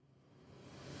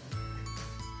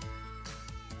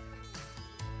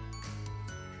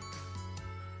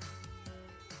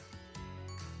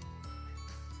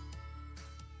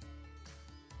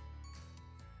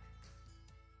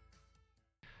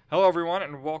Hello, everyone,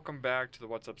 and welcome back to the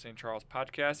What's Up St. Charles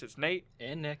podcast. It's Nate.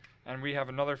 And Nick. And we have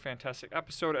another fantastic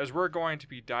episode as we're going to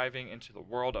be diving into the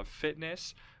world of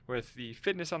fitness with the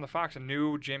Fitness on the Fox, a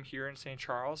new gym here in St.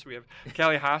 Charles. We have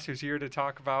Kelly Haas, who's here to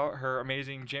talk about her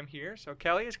amazing gym here. So,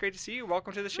 Kelly, it's great to see you.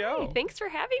 Welcome to the show. Hi, thanks for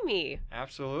having me.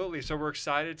 Absolutely. So we're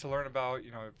excited to learn about,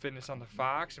 Fitness on the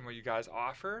Fox and what you guys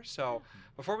offer. So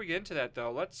before we get into that,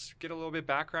 though, let's get a little bit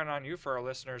background on you for our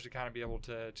listeners to kind of be able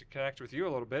to connect with you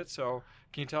a little bit. So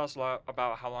can you tell us a lot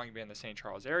about how long you've been in the St.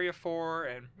 Charles area for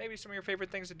and maybe some of your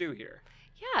favorite things to do here?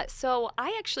 Yeah, so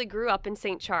I actually grew up in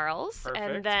St. Charles. Perfect.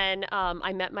 And then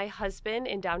I met my husband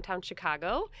in downtown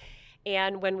Chicago.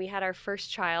 And when we had our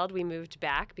first child, we moved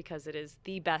back because it is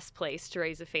the best place to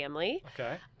raise a family.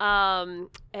 Okay.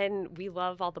 And we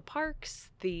love all the parks,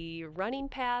 the running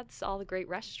paths, all the great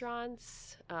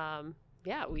restaurants.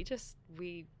 Yeah,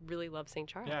 we really love St.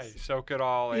 Charles. Yeah, you soak it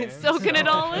all in. Soaking it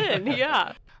all in,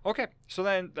 yeah. Okay, so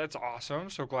then that's awesome.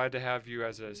 So glad to have you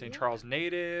as a St. Charles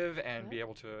native and be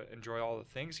able to enjoy all the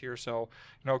things here. So,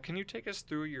 can you take us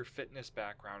through your fitness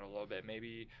background a little bit?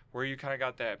 Maybe where you kind of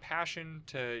got that passion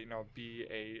to, be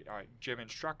a gym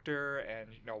instructor and,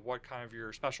 what kind of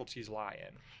your specialties lie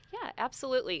in? Yeah,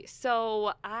 absolutely.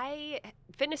 So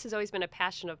fitness has always been a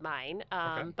passion of mine.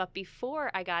 But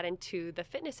before I got into the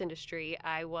fitness industry,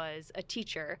 I was a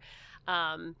teacher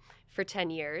for 10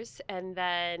 years. And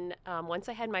then once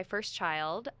I had my first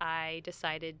child, I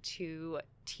decided to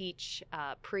teach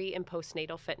pre and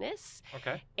postnatal fitness.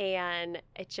 Okay. And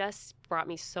it just brought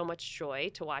me so much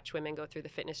joy to watch women go through the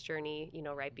fitness journey,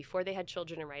 right before they had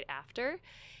children and right after.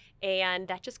 And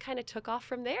that just kind of took off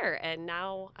from there. And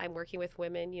now I'm working with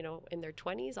women, in their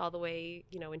 20s all the way,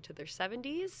 into their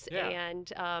 70s. Yeah.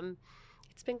 And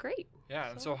it's been great. Yeah.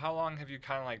 And so how long have you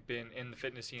kind of been in the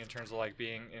fitness scene in terms of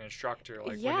being an instructor?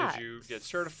 When did you get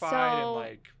certified? So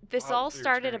and this all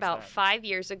started about 5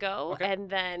 years ago. Okay. And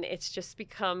then it's just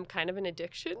become kind of an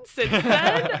addiction since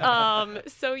then.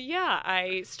 So yeah,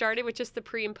 I started with just the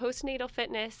pre and postnatal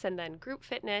fitness and then group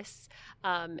fitness.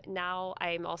 Now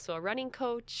I'm also a running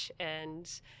coach and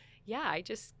yeah, I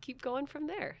just keep going from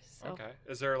there. So. Okay.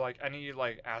 Is there any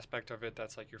aspect of it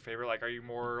that's your favorite? Are you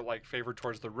more favored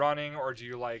towards the running, or do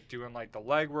you like doing the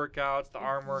leg workouts, the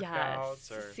arm workouts?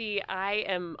 Yes. Or? See, I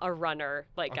am a runner.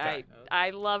 Okay.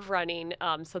 I love running.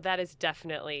 So that is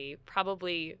definitely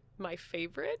probably my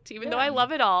favorite, even though I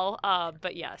love it all.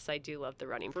 But yes, I do love the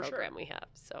running program we have.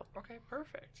 So. Okay.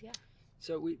 Perfect. Yeah.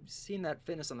 So we've seen that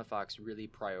Fitness on the Fox really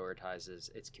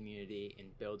prioritizes its community in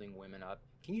building women up.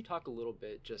 Can you talk a little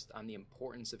bit just on the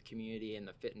importance of community in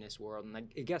the fitness world and I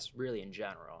guess really in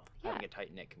general, having a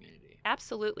tight-knit community?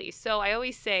 Absolutely. So I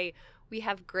always say we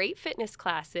have great fitness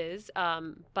classes,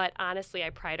 but honestly,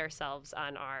 I pride ourselves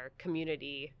on our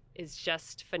community is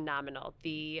just phenomenal.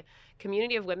 The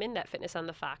community of women that Fitness on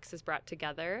the Fox has brought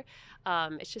together,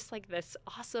 it's just this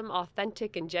awesome,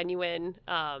 authentic, and genuine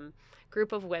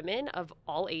group of women of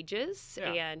all ages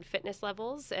and fitness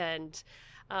levels. And,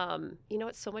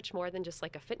 it's so much more than just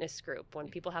a fitness group. When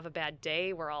people have a bad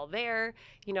day, we're all there.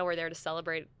 We're there to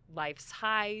celebrate life's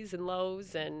highs and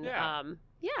lows. And,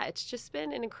 it's just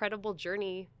been an incredible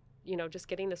journey, just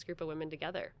getting this group of women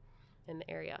together in the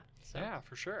area. So. Yeah,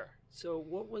 for sure. So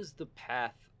what was the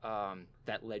path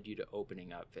that led you to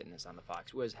opening up Fitness on the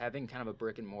Fox? Was having kind of a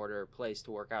brick and mortar place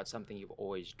to work out something you've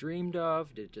always dreamed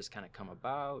of? Did it just kind of come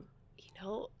about?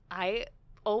 I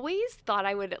always thought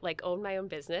I would own my own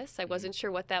business. I wasn't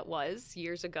sure what that was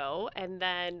years ago. And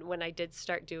then when I did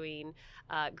start doing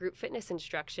group fitness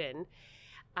instruction,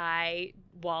 during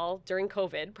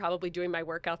COVID, probably doing my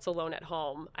workouts alone at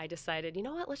home, I decided,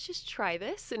 let's just try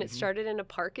this. And it started in a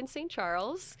park in St.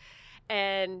 Charles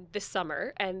and this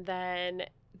summer. And then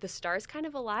the stars kind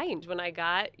of aligned when I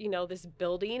got, this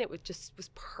building. It was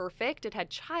perfect. It had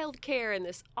childcare and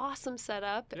this awesome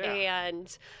setup. Yeah.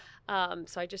 And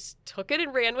so I just took it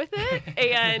and ran with it.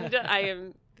 And I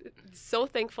am so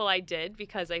thankful I did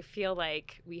because I feel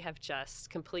like we have just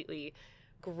completely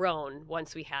grown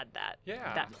once we had that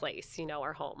place,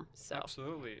 our home. So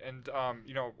absolutely. And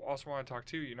also want to talk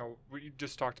too, we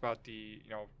just talked about the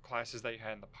classes that you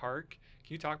had in the park.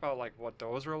 Can you talk about what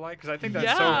those were like? Because I think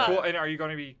that's so cool. And are you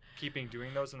going to be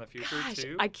doing those in the future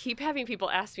too? I keep having people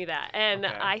ask me that, and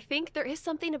I think there is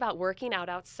something about working out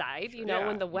outside,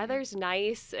 when the weather's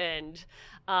nice and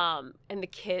the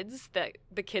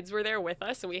kids were there with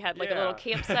us and we had a little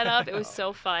camp set up. It was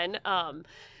so fun.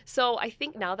 So I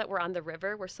think now that we're on the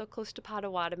river, we're so close to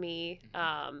Potawatomi.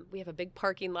 We have a big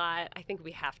parking lot. I think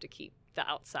we have to keep the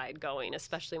outside going,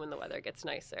 especially when the weather gets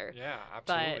nicer. Yeah,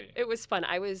 absolutely. But it was fun.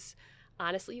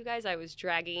 Honestly, you guys, I was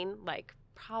dragging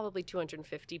probably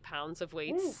 250 pounds of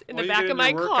weights in Well, the you back did of my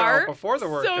your workout car. before the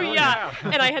workout. So yeah.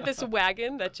 And I had this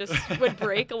wagon that just would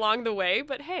break along the way,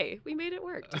 but hey, we made it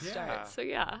work to start. So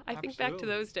yeah, I think back to Absolutely.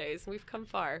 those days, and we've come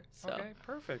far. So. Okay,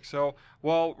 perfect. So,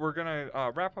 well, we're going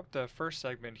to wrap up the first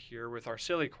segment here with our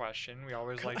silly question. We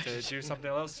always like to do something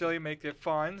a little silly, make it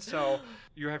fun. So,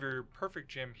 you have your perfect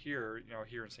gym here,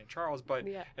 here in St. Charles, but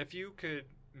Yeah. if you could,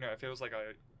 if it was like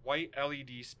a white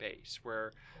LED space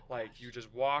where like you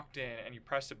just walked in and you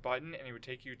pressed a button and it would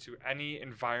take you to any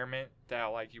environment that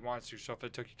like you wanted to. So if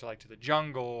it took you to like to the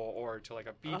jungle or to like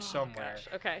a beach somewhere, Gosh.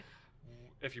 Okay.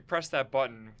 if you press that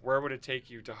button, where would it take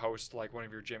you to host like one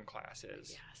of your gym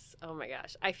classes? Yes. Oh my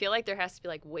gosh. I feel like there has to be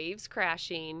like waves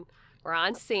crashing or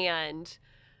on sand,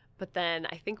 but then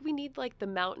I think we need like the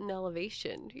mountain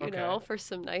elevation, you know, for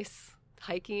some nice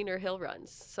hiking or hill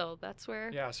runs. So that's where.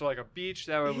 Yeah, so like a beach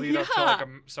that would lead up to like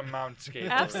some mountainscape.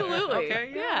 Absolutely.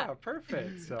 Okay, yeah,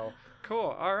 perfect. So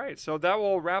cool. All right, so that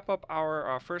will wrap up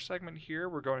our first segment here.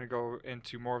 We're going to go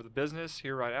into more of the business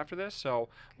here right after this. So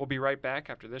we'll be right back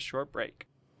after this short break.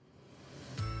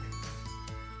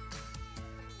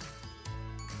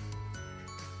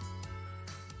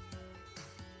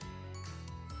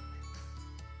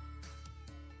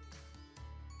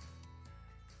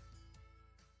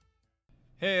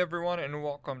 Hey everyone, and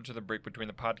welcome to the Break Between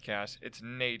the Podcast. It's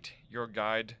Nate, your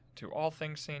guide to all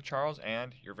things St. Charles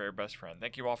and your very best friend.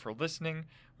 Thank you all for listening.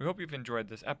 We hope you've enjoyed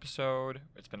this episode.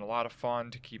 It's been a lot of fun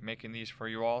to keep making these for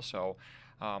you all, so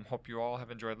hope you all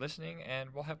have enjoyed listening,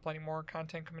 and we'll have plenty more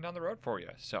content coming down the road for you.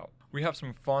 So we have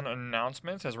some fun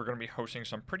announcements as we're going to be hosting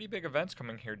some pretty big events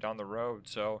coming here down the road,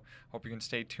 so hope you can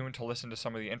stay tuned to listen to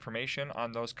some of the information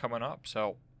on those coming up.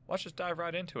 So let's just dive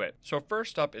right into it. So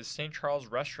first up is St. Charles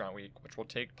Restaurant Week, which will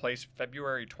take place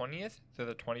February 20th to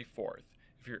the 24th.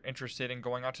 If you're interested in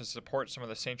going out to support some of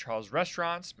the St. Charles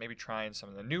restaurants, maybe trying some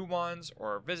of the new ones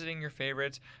or visiting your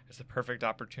favorites, it's the perfect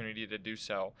opportunity to do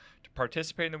so. To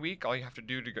participate in the week, all you have to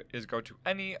do is go to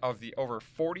any of the over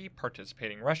 40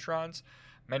 participating restaurants,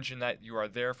 mention that you are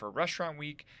there for Restaurant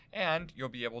Week, and you'll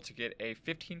be able to get a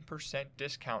 15%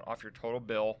 discount off your total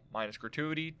bill, minus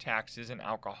gratuity, taxes, and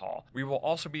alcohol. We will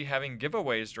also be having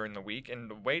giveaways during the week, and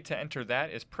the way to enter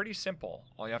that is pretty simple.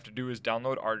 All you have to do is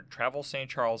download our Travel St.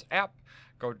 Charles app,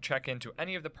 go check into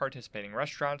any of the participating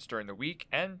restaurants during the week,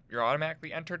 and you're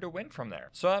automatically entered to win from there.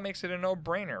 So that makes it a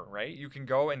no-brainer, right? You can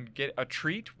go and get a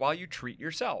treat while you treat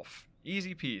yourself.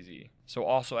 Easy peasy. So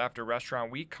also after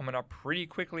Restaurant Week, coming up pretty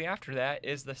quickly after that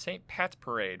is the St. Pat's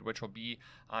Parade, which will be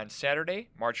on Saturday,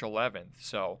 March 11th.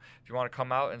 So if you want to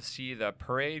come out and see the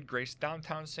parade grace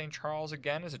downtown St. Charles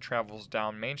again as it travels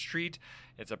down Main Street,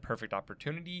 it's a perfect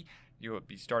opportunity. You will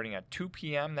be starting at 2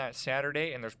 p.m. that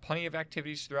Saturday, and there's plenty of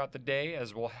activities throughout the day,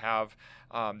 as we'll have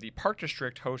the Park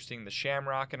District hosting the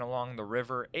Shamrock and Along the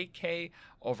River 8K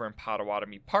over in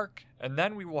Potawatomi Park, and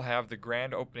then we will have the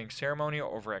grand opening ceremony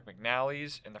over at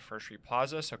McNally's in the First Street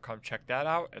Plaza, so come check that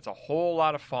out. It's a whole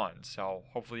lot of fun, so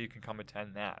hopefully you can come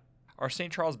attend that. Our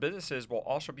St. Charles businesses will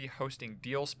also be hosting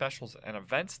deal specials and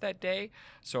events that day.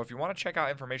 So if you want to check out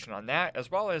information on that,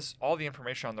 as well as all the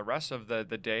information on the rest of the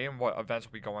day and what events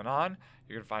will be going on,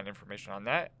 you can find information on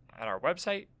that at our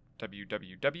website,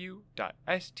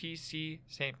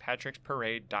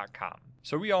 www.stcstpatricksparade.com.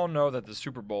 So we all know that the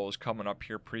Super Bowl is coming up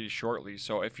here pretty shortly.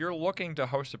 So if you're looking to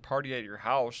host a party at your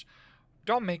house,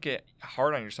 don't make it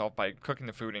hard on yourself by cooking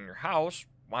the food in your house.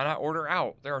 Why not order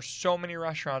out? There are so many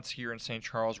restaurants here in St.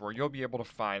 Charles where you'll be able to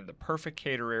find the perfect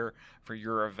caterer for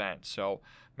your event. So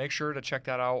make sure to check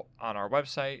that out on our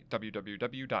website,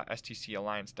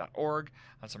 www.stcalliance.org,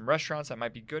 on some restaurants that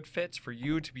might be good fits for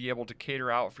you to be able to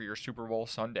cater out for your Super Bowl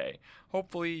Sunday.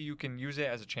 Hopefully you can use it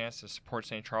as a chance to support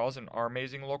St. Charles and our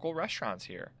amazing local restaurants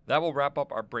here. That will wrap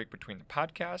up our break between the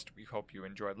podcast. We hope you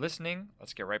enjoyed listening.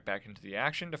 Let's get right back into the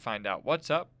action to find out what's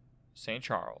up, St.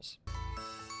 Charles.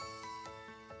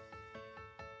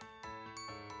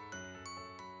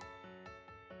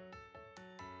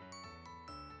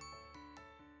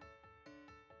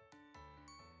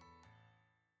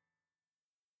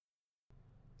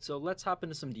 So let's hop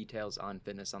into some details on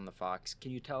Fitness on the Fox.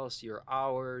 Can you tell us your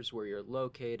hours, where you're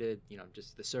located,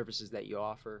 just the services that you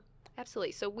offer?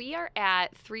 Absolutely. So we are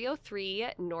at 303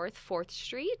 North 4th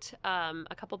Street,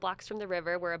 a couple blocks from the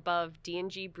river. We're above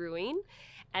D&G Brewing.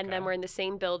 And then we're in the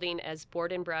same building as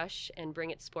Board and Brush and Bring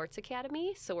It Sports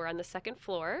Academy. So we're on the second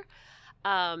floor.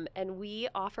 And we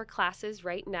offer classes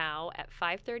right now at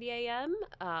 5:30 a.m.,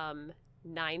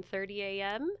 9:30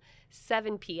 a.m.,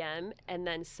 7 p.m., and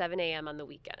then 7 a.m. on the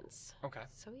weekends. Okay.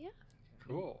 So, yeah.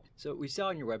 Cool. So we saw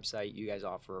on your website you guys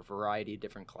offer a variety of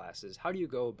different classes. How do you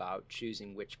go about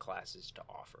choosing which classes to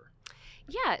offer?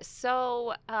 Yeah,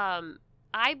 so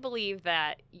I believe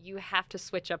that you have to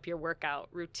switch up your workout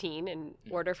routine in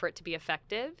order for it to be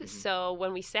effective. Mhm. So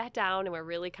when we sat down and we're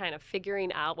really kind of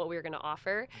figuring out what we were going to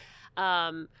offer,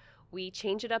 we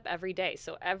change it up every day.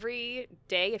 So every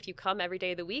day, if you come every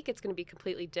day of the week, it's going to be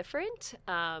completely different.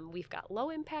 We've got low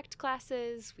impact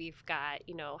classes. We've got,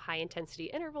 high intensity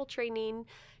interval training,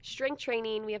 strength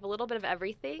training. We have a little bit of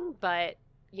everything, but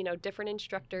different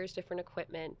instructors, different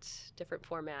equipment, different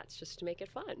formats, just to make it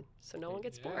fun so no one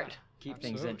gets bored. Keep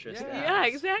things Absolutely. interesting. Yeah,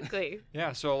 exactly.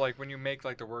 Yeah, so like when you make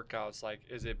like the workouts, like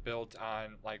is it built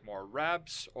on like more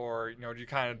reps, or do you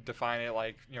kind of define it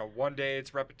like one day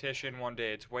it's repetition, one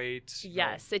day it's weights?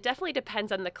 Yes, it definitely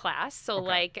depends on the class. So Okay.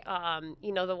 like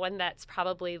the one that's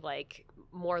probably like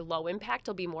more low impact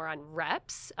will be more on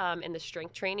reps and the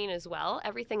strength training as well.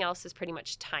 Everything else is pretty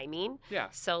much timing. Yeah.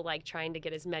 So like trying to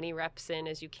get as many reps in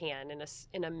as you can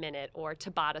in a minute, or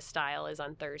Tabata style is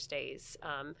on Thursdays.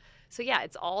 So yeah,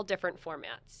 it's all different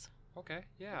formats. Okay.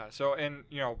 Yeah. So, and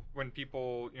when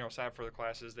people sign up for the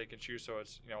classes, they can choose. So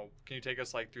it's can you take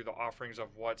us like through the offerings of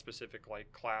what specific like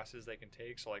classes they can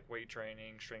take? So like weight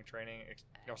training, strength training,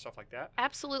 stuff like that.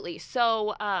 Absolutely.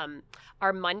 So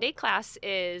our Monday class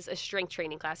is a strength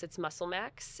training class. It's Muscle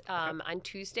Max. On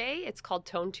Tuesday, it's called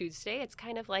Tone Tuesday. It's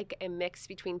kind of like a mix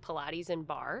between Pilates and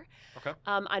bar. Okay.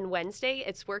 On Wednesday,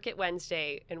 it's Work It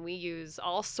Wednesday, and we use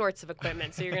all sorts of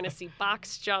equipment. So you're going to see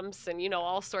box jumps and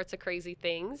all sorts of crazy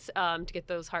things to get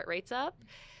those heart rates up.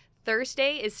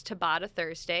 Thursday is Tabata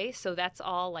Thursday, so that's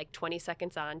all like 20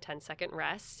 seconds on, 10-second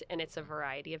rest, and it's a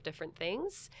variety of different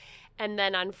things. And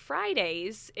then on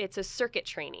Fridays, it's a circuit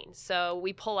training. So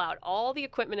we pull out all the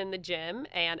equipment in the gym,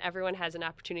 and everyone has an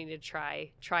opportunity to try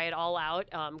it all out,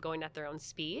 going at their own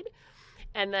speed.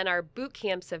 And then our boot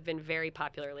camps have been very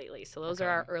popular lately. So those are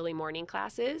our early morning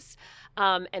classes,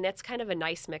 and that's kind of a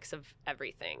nice mix of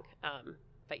everything.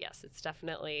 But yes, it's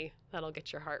definitely, that'll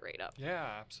get your heart rate up.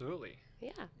 Yeah, absolutely.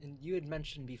 Yeah. And you had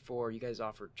mentioned before you guys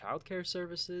offer childcare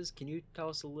services. Can you tell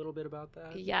us a little bit about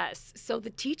that? Yes. So the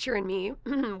teacher in me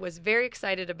was very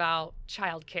excited about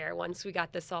childcare once we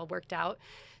got this all worked out.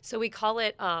 So we call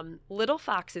it Little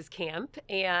Foxes Camp,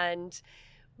 and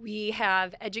we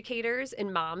have educators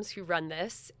and moms who run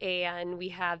this, and we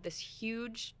have this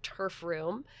huge turf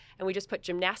room, and we just put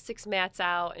gymnastics mats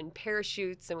out and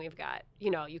parachutes, and we've got,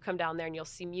 you come down there and you'll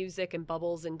see music and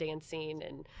bubbles and dancing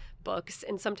and books,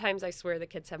 and sometimes I swear the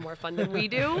kids have more fun than we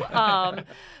do.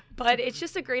 But it's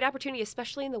just a great opportunity,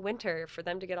 especially in the winter, for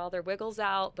them to get all their wiggles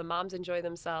out, the moms enjoy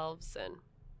themselves, and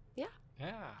Yeah,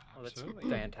 Oh, that's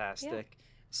absolutely. fantastic.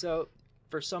 So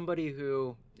for somebody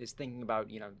who is thinking about,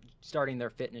 starting their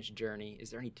fitness journey,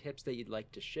 is there any tips that you'd like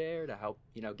to share to help,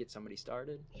 get somebody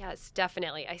started? yes,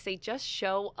 definitely. I say just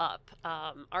show up.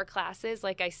 Our classes,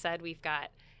 like I said, we've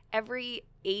got every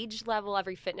age level,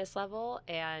 every fitness level,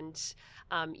 and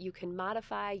you can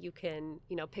modify, you can,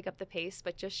 pick up the pace,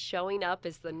 but just showing up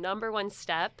is the number one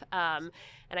step. And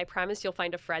I promise you'll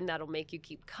find a friend that'll make you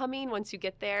keep coming once you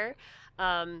get there.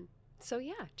 So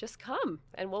yeah, just come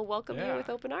and we'll welcome you with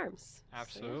open arms.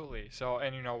 Absolutely. So,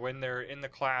 and when they're in the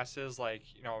classes, like,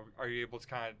 are you able to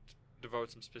kind of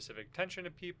devote some specific attention to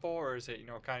people, or is it,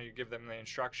 kind of you give them the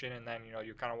instruction and then,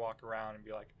 you kind of walk around and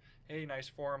be like, hey, nice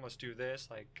form, let's do this,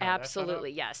 like kinda that setup?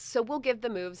 Absolutely, yes. So we'll give the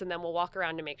moves and then we'll walk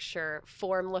around to make sure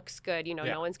form looks good,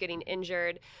 no one's getting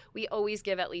injured. We always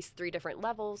give at least 3 different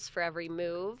levels for every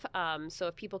move. So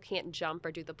if people can't jump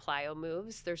or do the plyo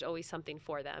moves, there's always something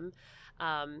for them.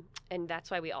 And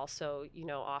that's why we also,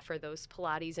 offer those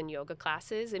Pilates and yoga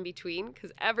classes in between,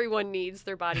 because everyone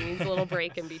their body needs a little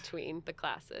break in between the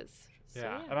classes. So,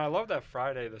 Yeah, and I love that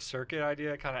Friday, the circuit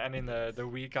idea, kind of ending the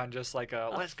week on just like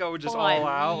let's go just fun. all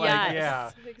out. Yes, like,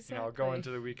 yeah, exactly. go into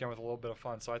the weekend with a little bit of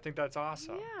fun. So I think that's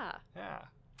awesome. Yeah. Yeah.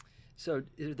 So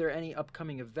are there any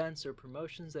upcoming events or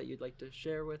promotions that you'd like to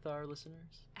share with our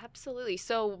listeners? Absolutely.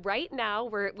 So right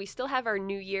now we still have our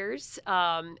New Year's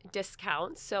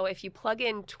discount. So if you plug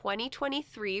in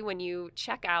 2023 when you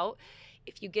check out,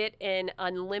 if you get an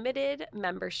unlimited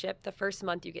membership, the first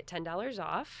month you get $10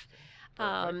 off.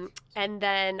 And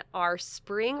then our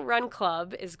Spring Run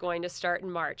Club is going to start in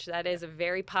March. That is a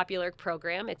very popular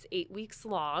program. It's 8 weeks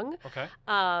long. Okay.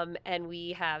 And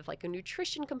we have like a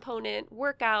nutrition component,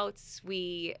 workouts.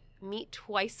 We meet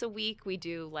twice a week. We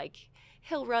do like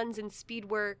hill runs and speed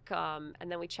work. And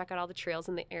then we check out all the trails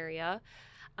in the area.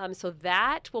 So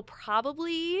that will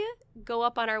probably go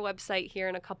up on our website here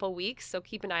in a couple weeks. So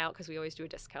keep an eye out because we always do a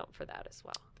discount for that as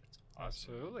well.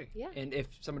 Absolutely. Yeah. And if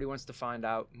somebody wants to find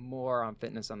out more on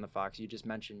Fitness on the Fox, you just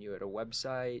mentioned you had a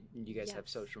website, and you guys have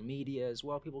Yes. social media as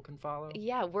well people can follow?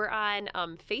 Yeah, we're on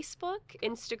Facebook,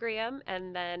 Instagram,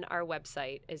 and then our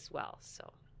website as well.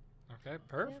 So Okay,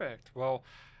 perfect. Well,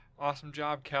 awesome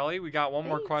job, Kelly. We got one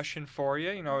more Thanks. question for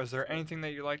you. Is there anything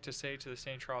that you'd like to say to the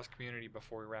St. Charles community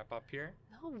before we wrap up here?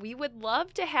 No, we would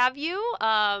love to have you.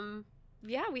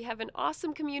 Yeah, we have an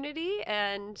awesome community,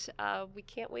 and we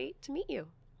can't wait to meet you.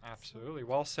 Absolutely.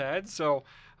 Well said. So,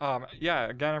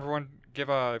 again, everyone give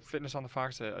Fitness on the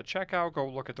Fox a check out. Go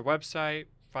look at the website.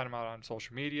 Find them out on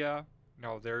social media.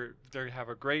 They have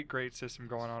a great system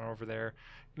going on over there.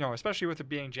 Especially with it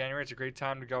being January, it's a great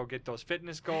time to go get those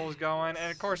fitness goals going.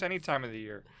 And, of course, any time of the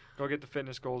year, go get the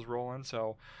fitness goals rolling.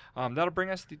 So that'll bring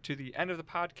us to the end of the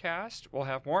podcast. We'll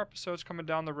have more episodes coming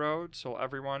down the road. So,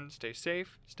 everyone, stay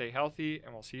safe, stay healthy,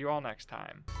 and we'll see you all next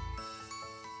time.